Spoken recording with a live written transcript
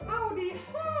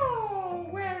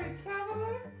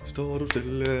Står du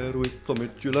stille ud fra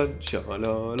Midtjylland,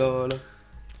 sha-la-la-la.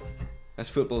 That's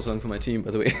a football song for my team,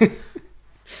 by the way.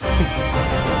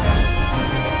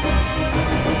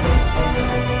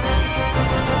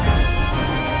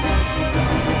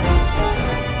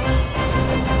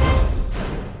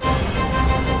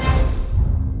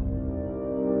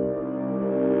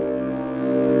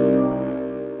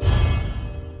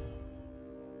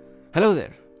 Hello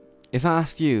there. If I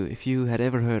asked you if you had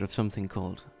ever heard of something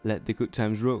called Let the Good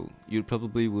Times Roll, you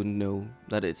probably wouldn't know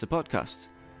that it's a podcast.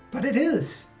 But it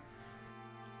is.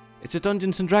 It's a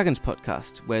Dungeons & Dragons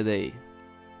podcast where they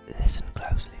listen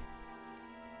closely.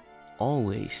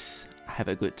 Always have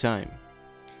a good time.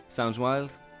 Sounds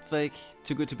wild, fake,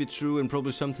 too good to be true, and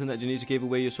probably something that you need to give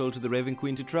away your soul to the Raven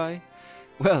Queen to try?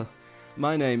 Well,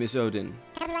 my name is Odin.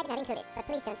 Copyright not included, but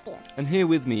please don't steal. And here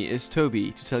with me is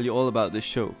Toby to tell you all about this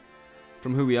show.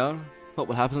 From who we are, what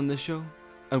will happen on this show,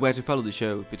 and where to follow the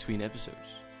show between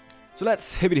episodes. So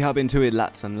let's hibbity-hop into it,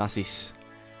 lads and lassies.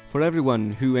 For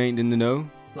everyone who ain't in the know,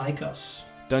 Like us.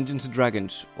 Dungeons &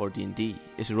 Dragons, or D&D,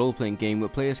 is a role-playing game where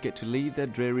players get to leave their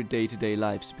dreary day-to-day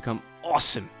lives to become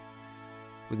awesome!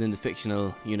 Within the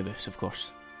fictional universe, of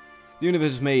course. The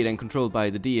universe is made and controlled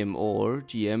by the DM or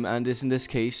GM, and is in this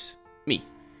case, me.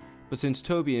 But since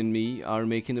Toby and me are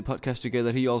making the podcast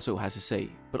together, he also has a say.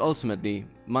 But ultimately,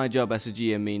 my job as a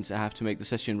GM means I have to make the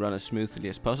session run as smoothly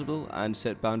as possible and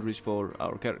set boundaries for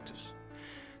our characters.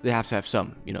 They have to have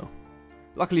some, you know.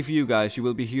 Luckily for you guys, you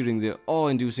will be hearing the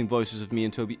awe-inducing voices of me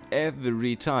and Toby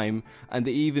every time, and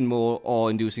the even more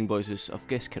awe-inducing voices of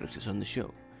guest characters on the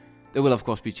show. They will of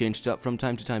course be changed up from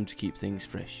time to time to keep things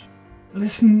fresh.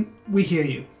 Listen, we hear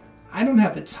you. I don't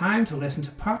have the time to listen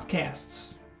to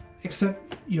podcasts.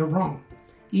 Except you're wrong.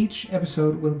 Each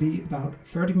episode will be about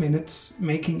 30 minutes,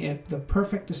 making it the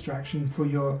perfect distraction for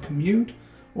your commute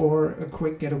or a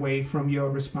quick getaway from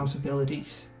your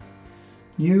responsibilities.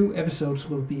 New episodes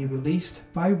will be released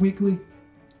bi-weekly,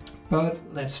 but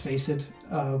let's face it,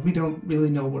 we don't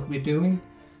really know what we're doing,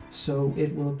 so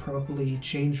it will probably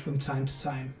change from time to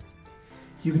time.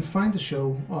 You can find the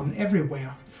show on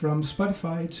everywhere, from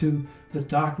Spotify to the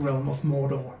dark realm of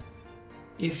Mordor.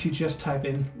 If you just type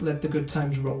in Let the Good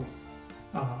Times Roll.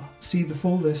 See the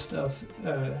full list of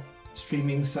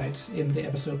streaming sites in the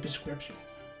episode description.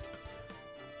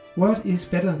 What is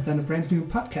better than a brand new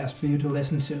podcast for you to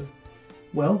listen to?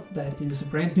 Well, that is a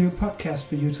brand new podcast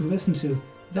for you to listen to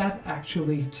that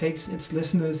actually takes its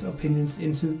listeners' opinions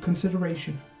into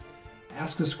consideration.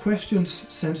 Ask us questions,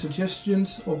 send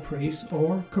suggestions or praise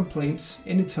or complaints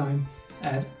anytime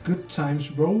at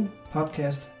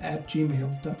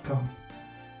goodtimesrollpodcast@gmail.com.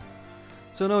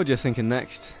 So I know what you're thinking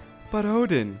next. But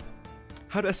Odin,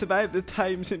 how do I survive the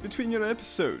times in between your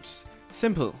episodes?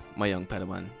 Simple, my young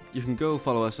Padawan. You can go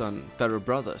follow us on Pharaoh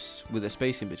Brothers, with a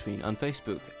space in between, on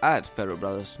Facebook, at Pharaoh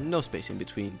Brothers, no space in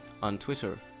between, on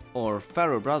Twitter, or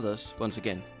Pharaoh Brothers, once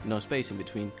again, no space in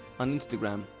between, on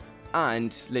Instagram,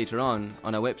 and later on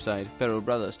our website,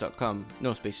 pharaohbrothers.com,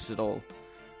 no spaces at all.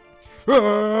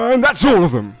 And that's all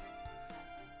of them!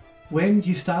 When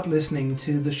you start listening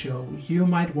to the show, you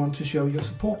might want to show your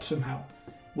support somehow.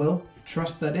 Well,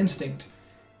 trust that instinct.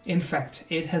 In fact,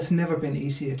 it has never been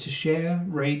easier to share,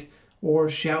 rate, or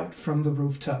shout from the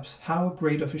rooftops how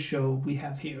great of a show we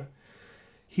have here.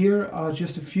 Here are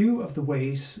just a few of the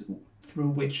ways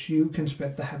through which you can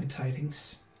spread the happy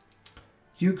tidings.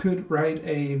 You could write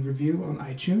a review on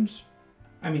iTunes.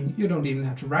 I mean, you don't even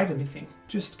have to write anything.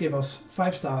 Just give us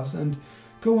 5 stars and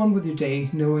go on with your day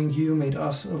knowing you made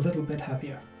us a little bit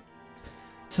happier.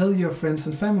 Tell your friends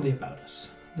and family about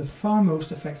us. The far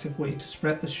most effective way to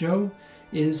spread the show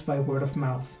is by word of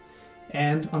mouth.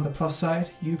 And on the plus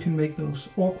side, you can make those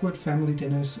awkward family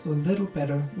dinners a little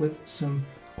better with some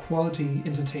quality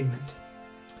entertainment.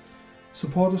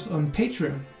 Support us on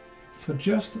Patreon. For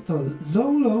just the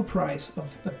low price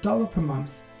of $1 per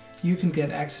month, you can get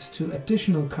access to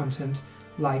additional content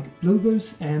like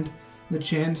bloopers and the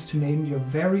chance to name your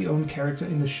very own character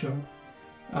in the show.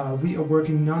 We are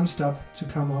working non-stop to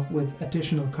come up with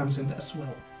additional content as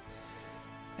well.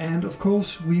 And of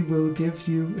course, we will give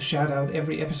you a shout out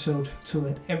every episode to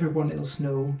let everyone else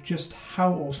know just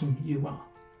how awesome you are.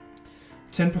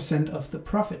 10% of the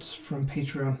profits from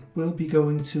Patreon will be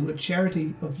going to a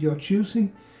charity of your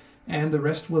choosing, and the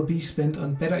rest will be spent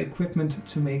on better equipment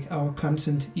to make our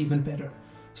content even better.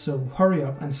 So hurry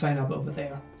up and sign up over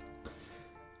there.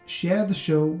 Share the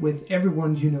show with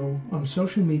everyone you know on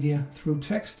social media through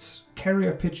texts,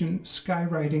 carrier pigeon,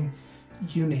 skywriting,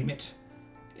 you name it.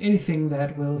 Anything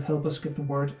that will help us get the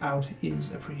word out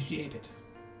is appreciated.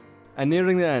 And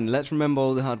nearing the end, let's remember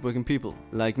all the hardworking people,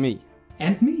 like me.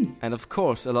 And me. And of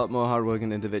course, a lot more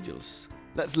hardworking individuals.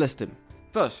 Let's list them.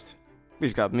 First,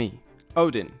 we've got me,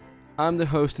 Odin. I'm the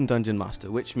host and dungeon master,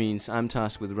 which means I'm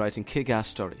tasked with writing kick-ass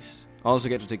stories. I also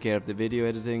get to take care of the video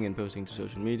editing and posting to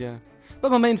social media,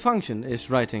 but my main function is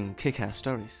writing kick-ass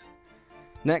stories.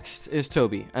 Next is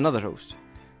Toby, another host.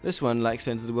 This one likes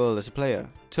to enter the world as a player.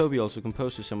 Toby also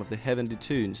composes some of the heavenly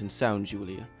tunes and sounds you will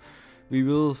hear. We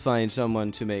will find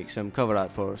someone to make some cover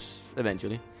art for us,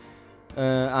 eventually.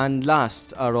 And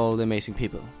last are all the amazing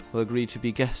people who agreed to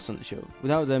be guests on the show.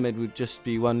 Without them, it would just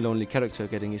be one lonely character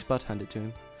getting his butt handed to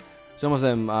him. Some of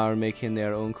them are making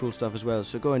their own cool stuff as well,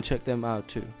 so go and check them out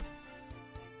too.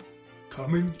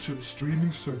 Coming to a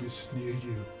streaming service near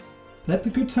you. Let the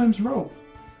Good Times Roll,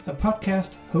 a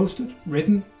podcast hosted,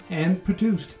 written, and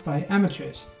produced by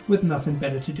amateurs with nothing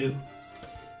better to do.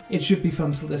 It should be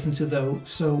fun to listen to though,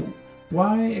 so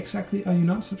why exactly are you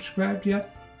not subscribed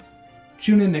yet?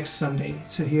 Tune in next Sunday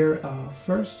to hear our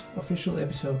first official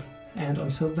episode, and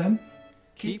until then,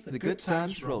 Keep the good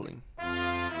times rolling.